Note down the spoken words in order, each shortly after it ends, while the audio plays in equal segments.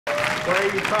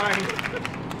Brady fine.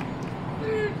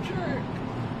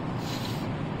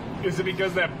 Is it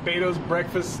because that Beto's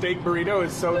breakfast steak burrito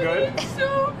is so good? It's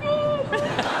so good.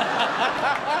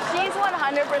 She's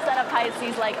 100% a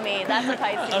Pisces like me. That's a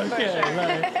Pisces for sure.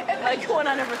 Right. Like 100%.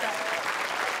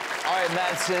 All right,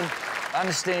 Madison, I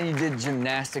understand you did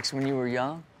gymnastics when you were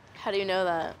young. How do you know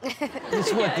that?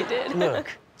 I did.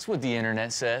 Look, it's what the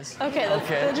internet says. Okay, that's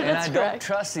correct. And I don't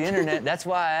trust the internet. That's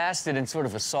why I asked it in sort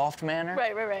of a soft manner.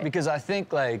 Right. Because I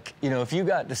think, like, you know, if you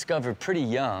got discovered pretty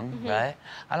young, right?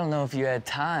 I don't know if you had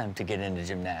time to get into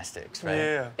gymnastics, right?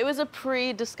 Yeah. It was a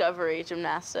pre-discovery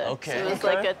gymnastics. Okay. It was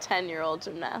like a 10-year-old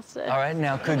gymnastic. All right,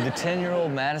 now, could the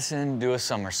 10-year-old Madison do a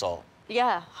somersault?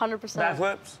 Yeah, 100%.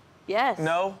 Backflips? Yes.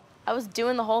 No? I was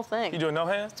doing the whole thing. You doing no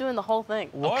hands? Doing the whole thing.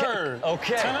 Word.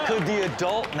 Okay. Could the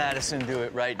adult Madison do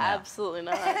it right now? Absolutely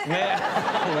not.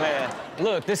 Man.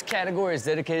 Look, this category is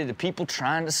dedicated to people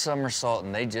trying to somersault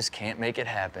and they just can't make it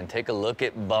happen. Take a look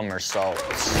at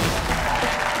bummersaults.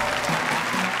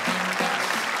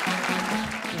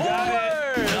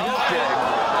 Forward! Okay.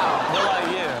 They're like,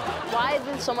 yeah. Why is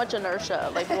there so much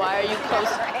inertia? Like, why are you close?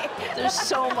 There's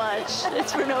so much.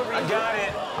 It's for no reason. I got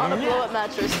it. On a blow-up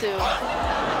mattress, too.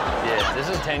 Yeah, this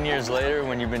is 10 years later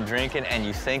when you've been drinking and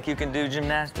you think you can do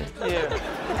gymnastics. Yeah.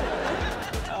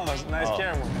 Oh, it's a nice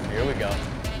camera. Here we go.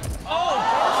 Oh,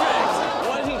 perfect.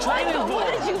 What is he training for?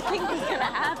 What did you think was gonna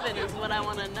happen is what I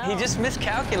want to know. He just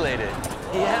miscalculated.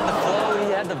 He had the flow,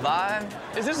 he had the vibe.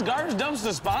 Is this garbage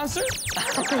dumpster sponsored?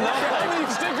 No. How many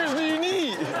stickers do you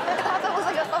need? I thought that was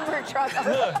like a Hummer truck.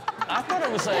 Look, I thought it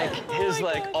was like his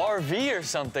RV or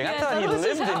something. I thought he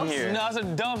lived in here. No, it's a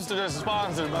dumpster that's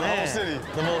sponsored by the whole city.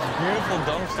 The most beautiful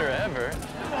dumpster ever.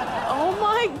 Oh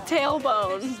my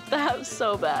tailbone. That was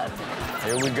so bad.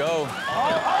 Here we go.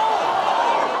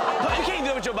 But you can't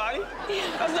do it with your body.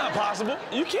 That's not possible.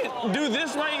 You can't do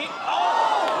this right here.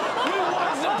 Oh! You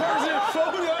watch the person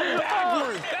float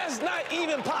backwards. That's not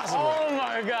even possible. Oh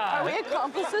my God. Are we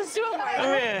accomplices to a murder?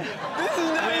 Man. This is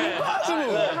not even possible.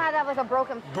 You might have like a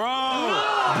broken... Bro.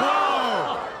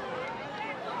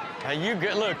 Are you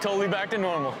good? Look, totally back to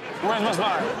normal. Where's my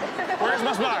spine? Where's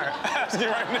my spine? Ask it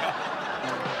right now.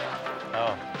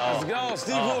 Let's go.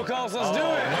 Steve Coast, let's do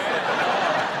it.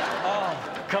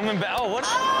 Coming back. Oh, what?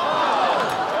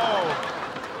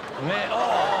 Man.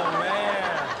 Oh, man.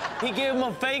 He gave him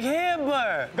a fake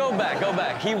headbutt. Go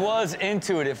back. He was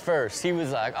into it at first. He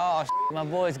was like, oh, my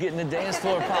boy's getting the dance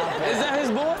floor popping. Is that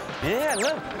his boy? Yeah,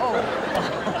 look. Oh.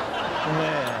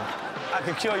 Man. I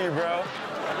could kill you, bro.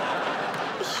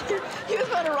 He was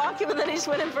about to rock him, and then he just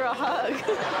went in for a hug.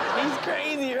 He's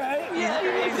crazy, right? Yeah,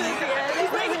 he's crazy.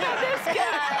 He's like, look at this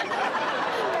guy.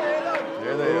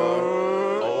 There they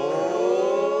are.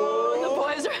 Oh, the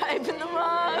boys are hyping them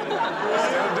up.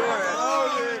 Still doing it.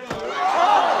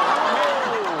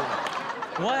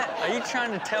 What? Are you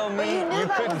trying to tell me you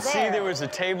couldn't see there was a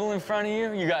table in front of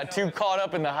you? You got too caught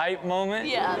up in the hype moment?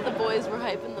 Yeah, the boys were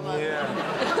hyping them up. Yeah.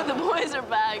 The boys are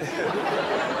back.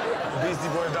 Beastie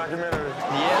Boys documentary.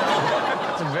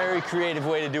 Yeah. It's a very creative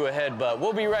way to do a headbutt.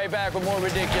 We'll be right back with more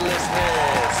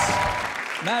ridiculousness.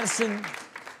 Madison,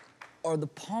 are the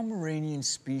Pomeranian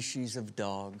species of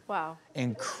dog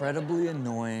incredibly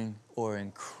annoying or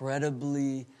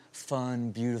incredibly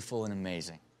fun, beautiful, and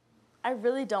amazing? I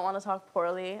really don't want to talk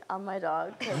poorly on my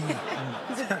dog.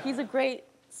 He's a great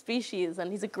species,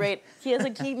 and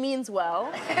he means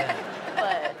well,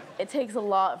 but it takes a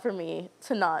lot for me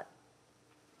to not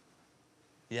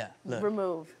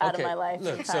remove out of my life.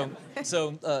 Look,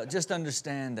 so just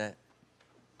understand that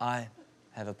I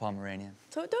have a Pomeranian.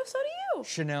 So do you.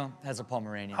 Chanel has a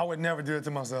Pomeranian. I would never do it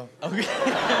to myself. Okay. You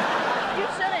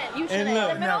shouldn't. You shouldn't. look,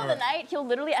 In the middle of the night, he'll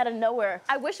literally out of nowhere.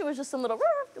 I wish it was just some little,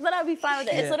 then I'd be fine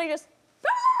with it. It's literally just,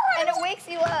 And it wakes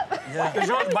you up. Yeah. Does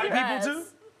yours bite people too?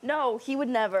 No, he would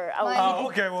never. Oh,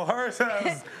 okay. Well, hers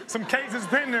has some cases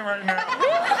pending right now.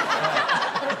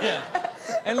 Yeah.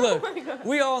 And look,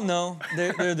 we all know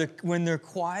when they're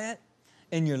quiet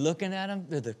and you're looking at them,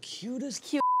 they're the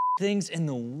cutest things in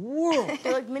the world.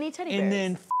 They're like mini teddy bears. And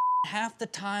then half the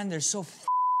time they're so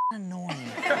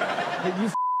annoying that you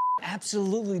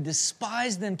absolutely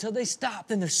despise them till they stop,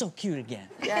 then they're so cute again.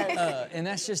 Yes. And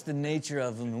that's just the nature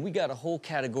of them. And we got a whole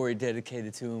category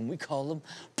dedicated to them. We call them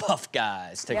puff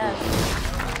guys. Take a look.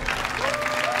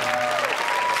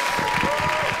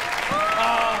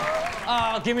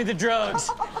 Oh, give me the drugs.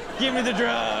 Give me the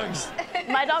drugs.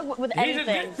 My dog with anything.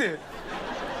 He's addicted.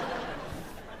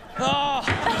 Oh.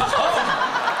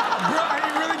 Bro,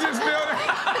 he really just feel it.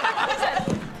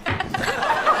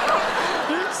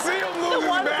 You see him lose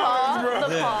his balance, bro.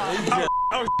 The paw.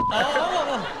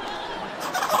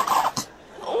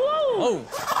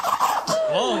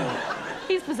 Oh.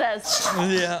 He's possessed.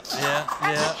 Yeah.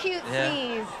 That's a cute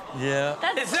sneeze. Yeah.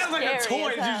 That's It sounds like a scary toy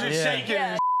as that hell. you're just shaking.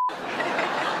 Yeah.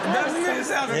 Doesn't it? It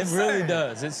sounds It insane. really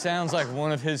does. It sounds like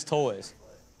one of his toys.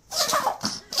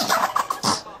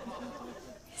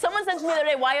 Someone said to me the other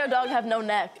day, why your dog have no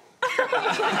neck? You're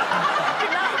not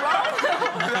wrong.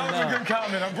 That was a good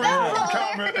comment. I'm pretty good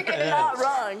comment. You're not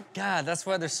wrong. God, that's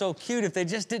why they're so cute if they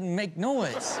just didn't make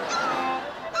noise.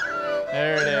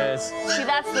 There it is. See,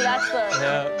 that's the.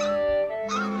 Yeah.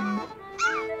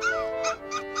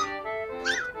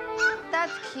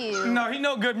 That's cute. No, he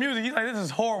know good music. He's like, this is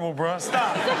horrible, bro.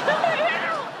 Stop.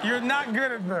 You're not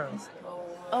good at this.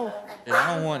 Oh. Yeah,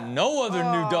 I don't want no other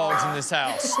new dogs in this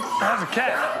house. That's a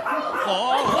cat.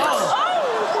 Oh.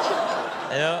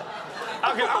 Yeah.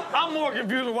 Okay, I'm more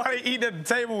confused with why they eat at the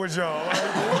table with y'all.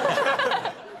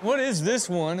 What is this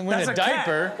one? When That's a a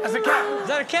diaper. cat. That's a cat. Is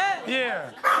that a cat? Yeah.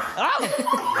 Oh.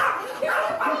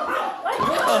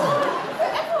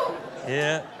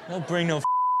 Yeah. Don't bring no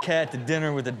cat to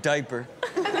dinner with a diaper.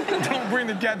 Don't bring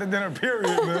the cat to dinner, period,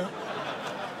 man.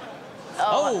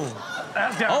 Oh.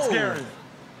 That's kind of scary.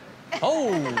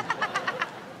 Oh.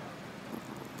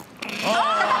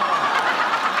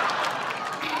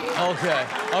 Okay.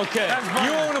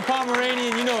 You own a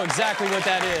Pomeranian, you know exactly what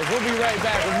that is. We'll be right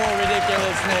back with more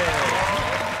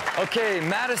ridiculousness. Okay,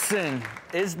 Madison,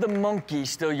 is the monkey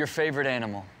still your favorite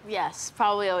animal? Yes,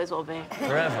 probably always will be.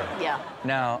 Forever? Yeah.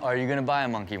 Now, are you gonna buy a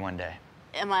monkey one day?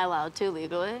 Am I allowed to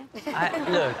legally?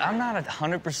 Look, I'm not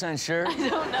 100% sure. I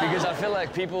don't know. Because I feel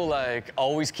like people like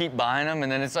always keep buying them, and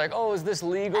then it's like, oh, is this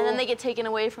legal? And then they get taken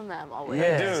away from them always.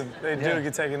 Yeah. They do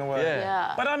get taken away.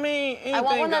 Yeah. But I mean, anything I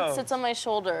want one that goes. sits on my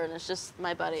shoulder and it's just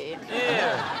my buddy.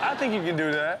 Yeah, I think you can do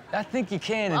that. I think you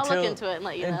can I'll until... look into it and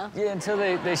let you know. Yeah, until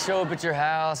they show up at your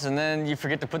house, and then you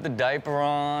forget to put the diaper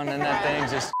on, and that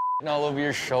thing's just all over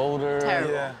your shoulder.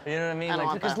 Terrible. Yeah. You know what I mean? I don't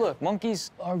want Because that. look,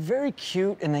 monkeys are very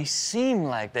cute, and they seem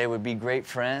like they would be great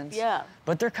friends. Yeah.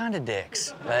 But they're kind of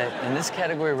dicks, right? And this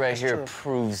category right here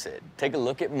proves it. Take a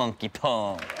look at monkey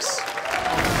punks.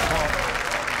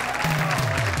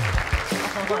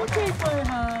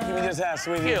 Give me this hat,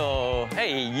 sweetie. Yo,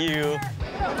 hey, you.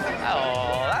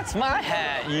 Oh, that's my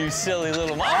hat, you silly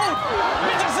little monkey. Oh!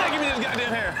 Bitch, I said give me this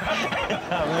goddamn hair.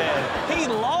 Oh, man. He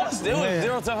lost. It was Man.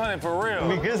 0 to 100 for real.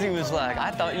 Because he was like,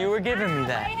 I thought you were giving me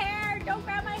that. hair. Don't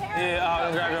grab my hair. Yeah,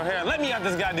 don't grab your hair. Let me out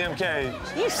this goddamn cage.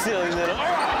 You silly little...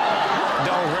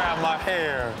 Don't grab my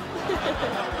hair.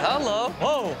 Hello.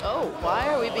 Whoa. Oh, why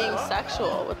are we being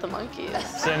sexual with the monkeys?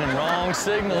 Sending wrong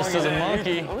signals to the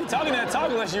monkey. We talking that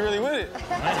talk unless you really with it.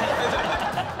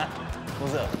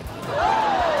 What's up?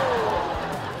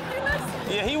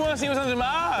 Yeah, he wants to see what's under my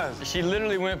eyes. She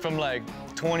literally went from like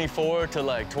 24 to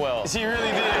like 12. She really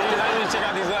did. He was like, let me check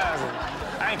out these glasses.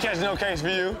 I ain't catching no case for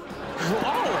you. Oh.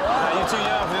 Nah, you too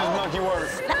young for this monkey work.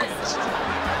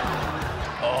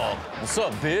 Oh, what's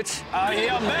up, bitch?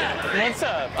 Yeah, I'm back. What's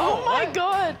up? Oh my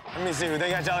God. Let me see what they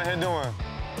got y'all in here doing.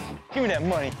 Give me that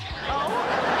money. Oh.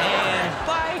 And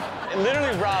bye. And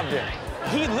literally robbed him.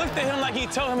 He looked at him like he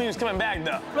told him he was coming back,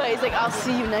 though. Right, he's like, I'll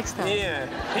see you next time. Yeah,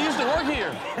 he used to work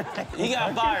here. He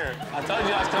got fired. I told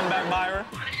you I was coming back, Byron.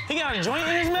 He got a joint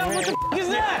in his mouth? What the f is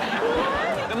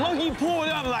that? The monkey pulled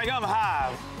up like I'm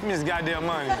high. Give me this goddamn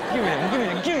money. Give me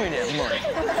that money.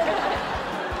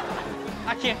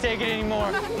 I can't take it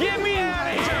anymore. Get me out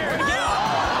of here.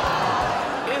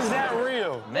 Is that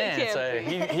real? Man, It can't so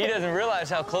be. he doesn't realize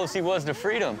how close he was to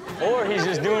freedom. Or he's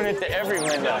just doing it to every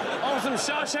window. On some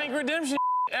Shawshank Redemption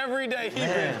every day he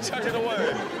been chucking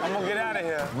away. I'm gonna get out of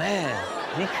here. Man,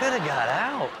 he could have got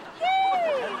out.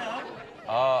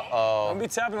 Uh-oh. Don't be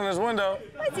tapping on this window.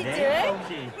 What's he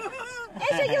doing?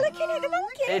 Ezra, you're looking at the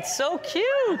monkey. It's so cute.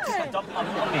 He got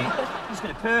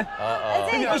purr.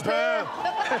 He got purr.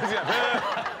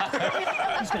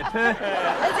 He's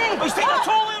taking a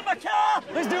trolley on my car!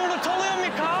 He's doing a totally on my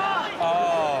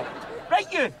car.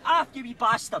 Right, you! Off, you wee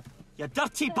bastard! You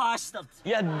dirty bastard!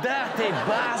 You dirty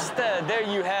bastard. There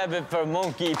you have it for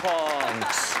monkey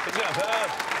punks. He got purr.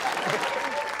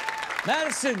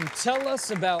 Madison, tell us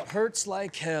about Hurts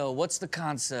Like Hell. What's the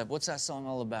concept? What's that song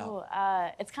all about? Oh,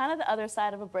 it's kind of the other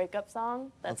side of a breakup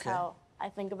song. That's Okay. how I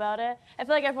think about it. I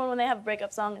feel like everyone, when they have a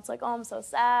breakup song, it's like, oh, I'm so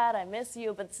sad, I miss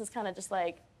you. But this is kind of just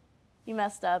like, you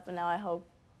messed up, and now I hope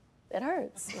it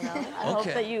hurts, you know? I hope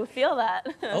Okay. that you feel that.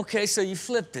 Okay, so you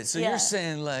flipped it. So Yeah. you're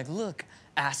saying, like, look,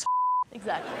 ass.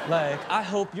 Exactly. Like, I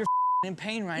hope you're in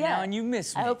pain right now and you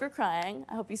miss me. I hope you're crying.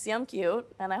 I hope you see I'm cute,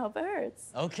 and I hope it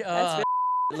hurts. Okay. That's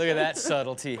Look at that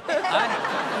subtlety.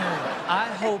 I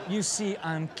hope you see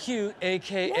I'm cute,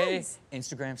 AKA Yes.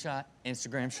 Instagram shot,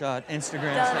 Instagram shot,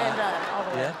 Instagram Done shot. and done, all the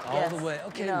way. Yeah, all Yes. the way.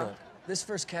 Okay, You know. look. This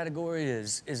first category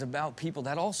is about people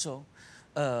that also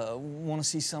want to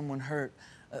see someone hurt,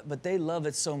 but they love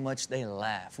it so much they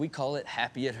laugh. We call it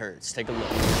Happy It Hurts. Take a look.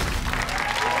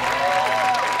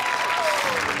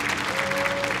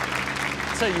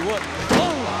 Tell you what.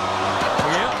 Oh!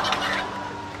 Yeah.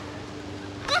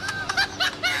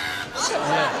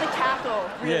 The cackle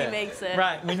really makes it.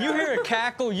 Right. When you hear a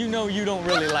cackle, you know you don't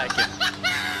really like it.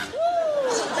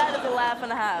 That is a laugh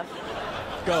and a half.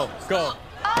 Go, go.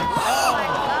 Oh my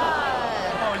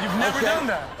God. Oh, you've never done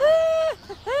that.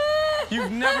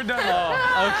 You've never done that.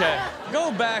 Oh, okay.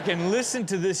 Go back and listen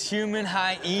to this human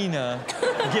hyena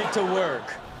get to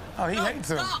work. Oh, he hates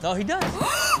him. Oh, he does.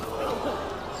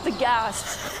 The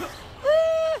gasp.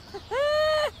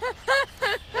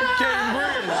 Can't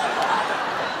breathe.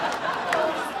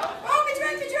 Oh, we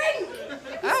drank the drink!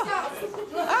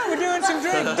 Oh, we're doing some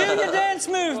drink. Do your dance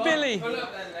move, Billy.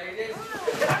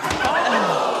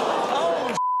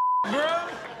 Oh, bro.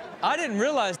 I didn't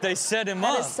realize they set him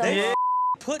That up. is so They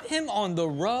put him on the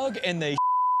rug and they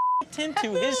him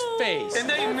to his face. And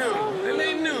they knew. And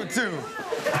they knew, too.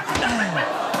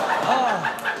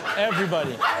 Oh,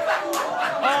 everybody.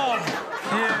 Oh.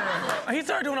 Yeah. He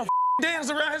started doing a dance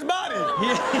around his body.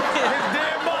 Yeah. His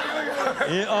dead body.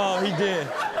 Yeah, oh, he did.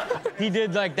 He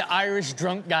did like the Irish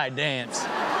drunk guy dance.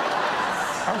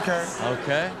 Okay.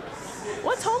 Okay.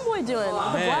 What's Homeboy doing? The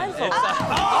blindfold.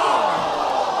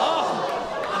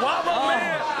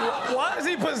 Why is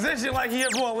he positioned like he here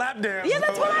for a lap dance? Yeah,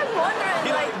 that's what I'm wondering.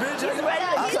 He Like, bitch, he's ready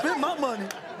to I spent my money.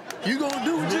 You gonna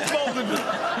do what you're supposed to do.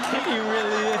 He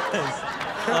really is.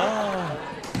 Oh.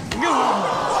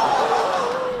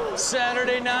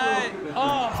 Saturday night.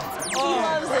 Oh. He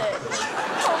loves it.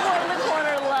 Homeboy in the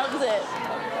corner loves it.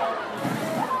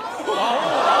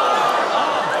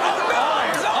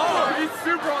 He's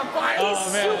super on fire. Oh,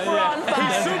 man. Super on fire.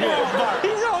 He's super on fire.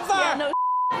 He's on fire. Yeah, no.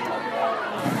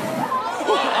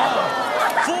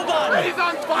 Full body. He's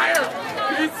on fire.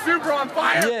 He's super on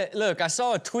fire. Yeah, look, I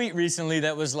saw a tweet recently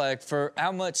that was like, for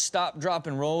how much stop, drop,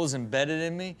 and roll is embedded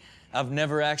in me, I've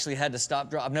never actually had to stop,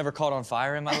 drop. I've never caught on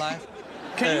fire in my life.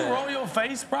 Can you roll your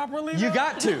face properly? You bro?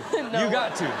 got to. You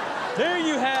got to. There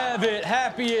you have it.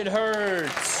 Happy It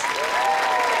Hurts.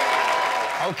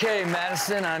 Okay,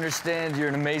 Madison, I understand you're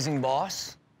an amazing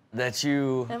boss, that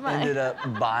you Am I? ended up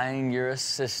buying your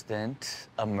assistant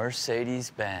a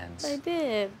Mercedes-Benz. I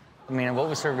did. I mean, what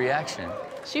was her reaction?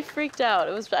 She freaked out.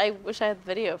 I wish I had the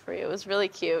video for you. It was really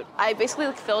cute. I basically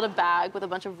like, filled a bag with a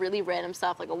bunch of really random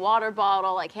stuff, like a water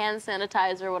bottle, like hand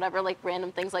sanitizer, whatever, like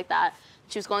random things like that.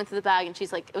 She was going through the bag and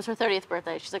she's like, it was her 30th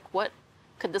birthday. She's like, what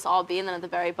could this all be? And then at the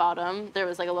very bottom, there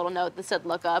was like a little note that said,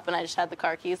 look up, and I just had the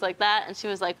car keys like that. And she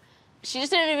was like, she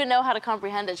just didn't even know how to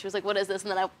comprehend it. She was like, what is this?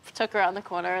 And then I took her around the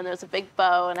corner and there was a big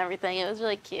bow and everything. It was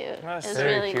really cute. It was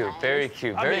Very really cute, nice. very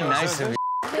cute, very nice of you.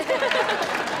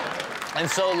 And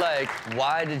so, like,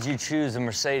 why did you choose a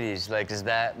Mercedes? Like, was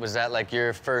that like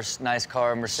your first nice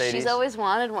car, Mercedes? She's always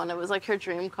wanted one. It was like her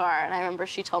dream car. And I remember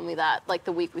she told me that like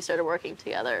the week we started working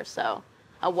together. So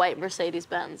a white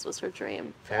Mercedes-Benz was her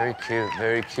dream. Very cute,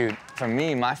 very cute. For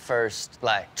me, my first,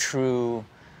 like, true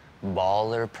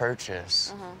baller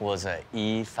purchase was a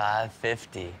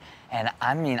E550. And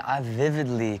I mean, I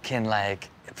vividly can, like,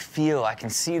 I can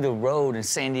see the road in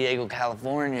San Diego,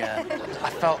 California. I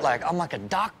felt like I'm like a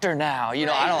doctor now. You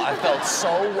know, I felt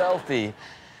so wealthy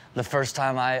the first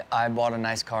time I bought a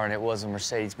nice car, and it was a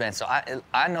Mercedes-Benz. So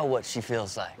I know what she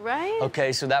feels like. Right?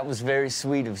 Okay, so that was very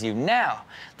sweet of you. Now,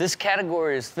 this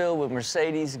category is filled with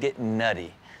Mercedes getting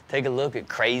nutty. Take a look at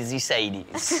Crazy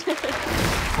Sadies.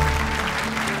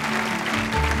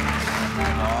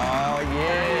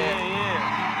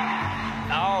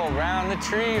 The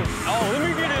tree. Oh, let me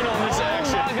get in on this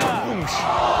action. Oh, my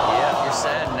God. Yep, you're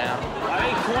sad now. Are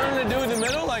they cornering the dude in the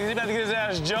middle? Like, is he about to get his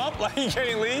ass jumped? Like, he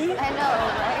can't leave? I know,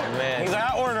 right? Man. He's like,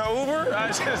 I ordered an Uber. I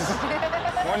just,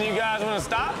 one of you guys want to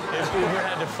stop? If Uber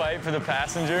had to fight for the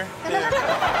passenger.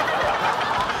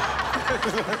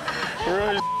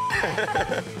 Really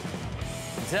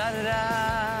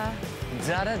Da-da-da,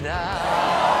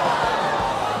 da-da-da.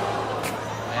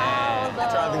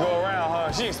 tried to go around,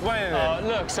 huh? She explained it.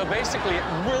 Look, so basically, it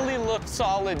really looked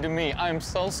solid to me. I'm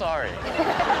so sorry.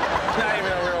 Not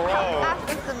even a real road.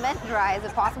 After cement dry, is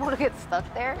it possible to get stuck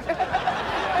there?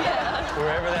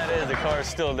 Wherever that is, the car's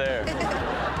still there.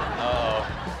 Uh-oh.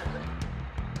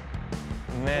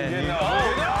 Man, you...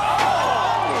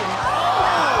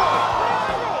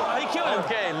 He killed him.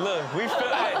 Okay, look, we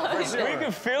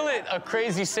could feel it, a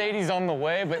Crazy Sadie's on the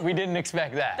way, but we didn't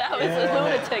expect that. That was a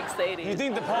lunatic Sadie. You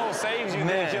think the pole saves you,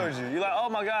 then it kills you. You're like, oh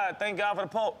my God, thank God for the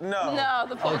pole. No. No,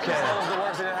 the pole. Okay. That was the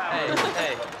worst thing that happened.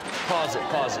 Hey,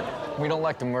 pause it. We don't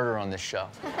like to murder on this show.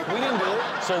 We didn't do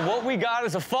it. So what we got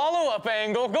is a follow-up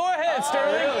angle. Go ahead,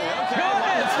 Sterling. Really? Okay. Go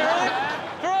ahead, Sterling.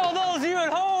 For all those of you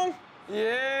at home,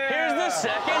 Yeah. here's the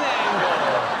second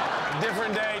angle.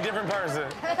 Different day, different person.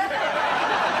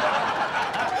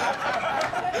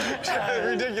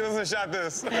 Ridiculousness shot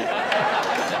this. We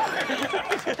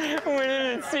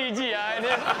didn't CGI'd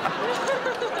it.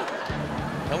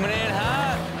 Coming in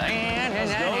hot.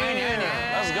 Let's go in.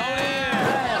 Let's go in.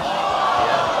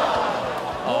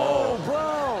 Oh,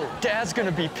 bro. Dad's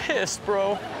gonna be pissed,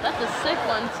 bro. That's a sick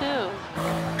one, too.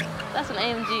 That's an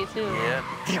AMG, too. Yep.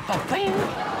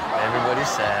 Everybody's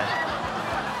sad.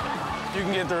 You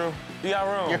can get through. You got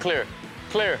room. You're clear.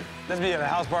 Clear. Let's be at a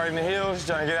house party in the hills,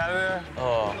 trying to get out of there.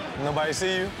 Oh. Nobody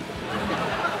see you.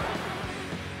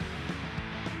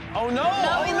 Oh, no!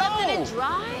 No, we oh, left no. it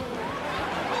dry?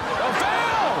 Oh,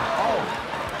 fail! Oh.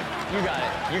 You got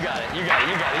it. You got it. You got it.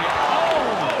 You got it. You got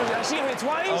it. Oh, she hit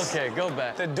twice? Okay, go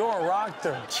back. The door rocked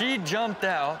her. She jumped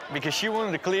out because she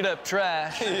wanted to clean up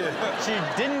trash. Yeah. She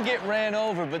didn't get ran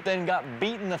over, but then got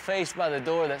beat in the face by the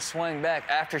door that swung back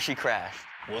after she crashed.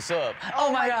 What's up? Oh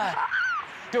my God.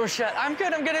 Door shut. I'm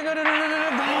good. I'm good. I'm good.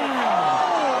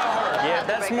 Yeah,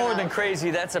 that's more than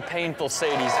crazy. That's a painful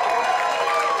Sadie's.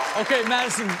 Okay,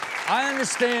 Madison, I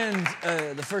understand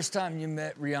the first time you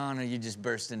met Rihanna, you just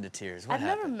burst into tears. What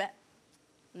happened? Never met.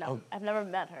 No, I've never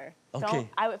met her. Okay.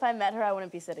 If I met her, I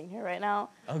wouldn't be sitting here right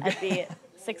now. Okay. I'd be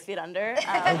 6 feet under.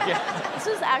 Okay. This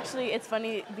was actually, it's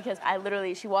funny because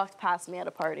she walked past me at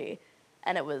a party,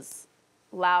 and it was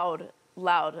loud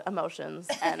emotions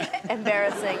and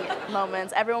embarrassing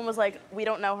moments. Everyone was like, we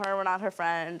don't know her, we're not her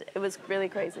friend. It was really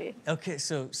crazy. Okay,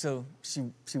 so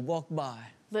she walked by.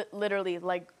 Literally,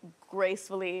 like,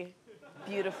 gracefully,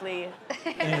 beautifully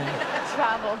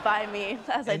traveled by me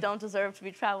as I don't deserve to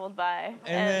be traveled by.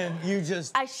 And then you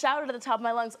just... I shouted at the top of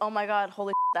my lungs, oh my God,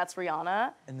 holy that's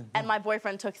Rihanna. And my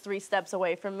boyfriend took 3 steps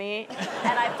away from me,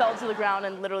 and I fell to the ground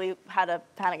and literally had a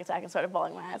panic attack and started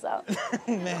bawling my eyes out.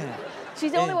 Man.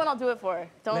 She's the only one I'll do it for.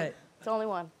 It's the only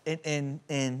one.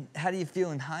 And how do you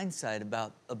feel in hindsight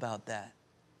about that?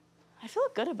 I feel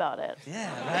good about it. Yeah,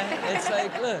 right? It's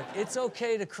like, look, it's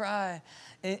okay to cry,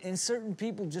 and certain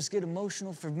people just get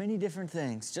emotional for many different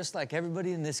things, just like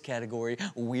everybody in this category,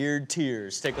 weird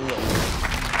tears. Take a look.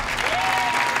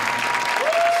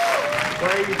 Why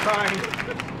are you crying?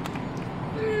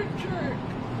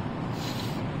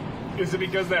 Is it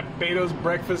because that Beto's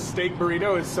breakfast steak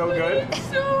burrito is so good?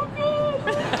 So good.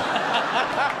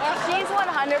 She's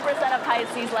 100% a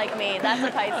Pisces like me. That's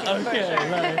a Pisces for sure.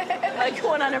 Right. Like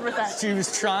 100%. She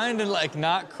was trying to like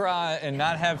not cry and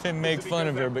not have him make fun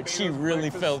of her, but she really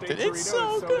felt it. It's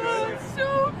so good. It's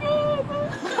so good.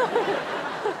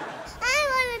 I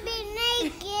want to be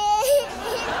naked.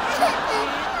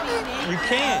 You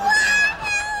can't.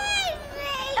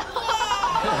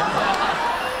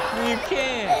 You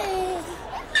can't.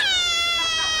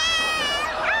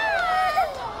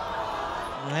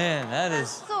 Man, that is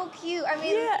so cute. I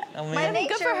mean, by nature,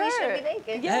 good for her. We should be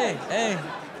naked. Hey,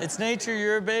 it's nature.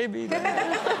 You're a baby.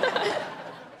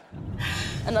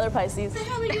 Another Pisces. What the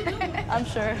hell are you doing? I'm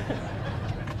sure.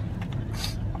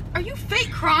 Are you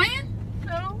fake crying?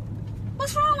 No.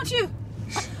 What's wrong with you?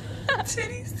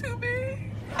 Titties too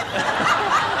big. You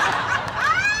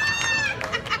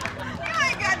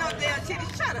ain't got no damn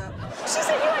titties. Shut up. She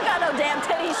said you ain't got no damn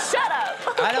titties. Shut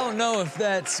up. I don't know if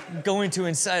that's going to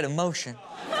incite emotion.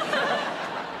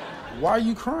 Why are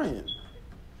you crying?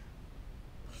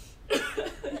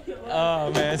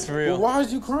 Oh, man, it's real. Well, why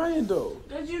is you crying, though?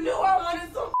 Because you knew I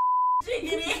wanted some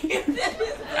chicken in.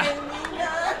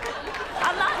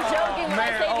 I'm not joking when I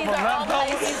say these are all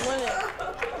Pisces women.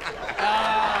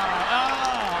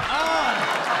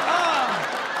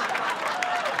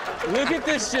 Look at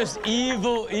this just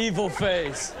evil, evil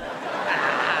face.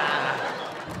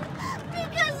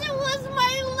 Because it was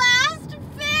my last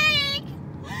fake.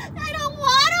 I don't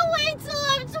want to wait till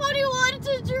I'm 21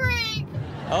 to drink.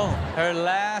 Oh, her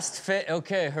last fake.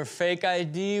 Okay, her fake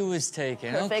ID was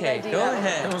taken. Her okay, fake ID, go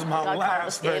ahead. It was my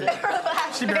last fake.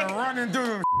 She been running through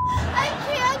them. I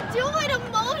can't do it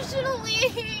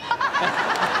emotionally.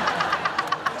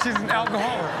 She's an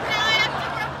alcoholic. Now I have to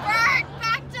revert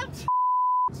back to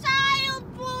child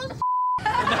bullshit.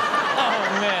 Oh,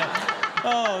 man.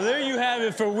 Oh, there you have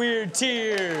it for weird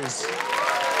tears.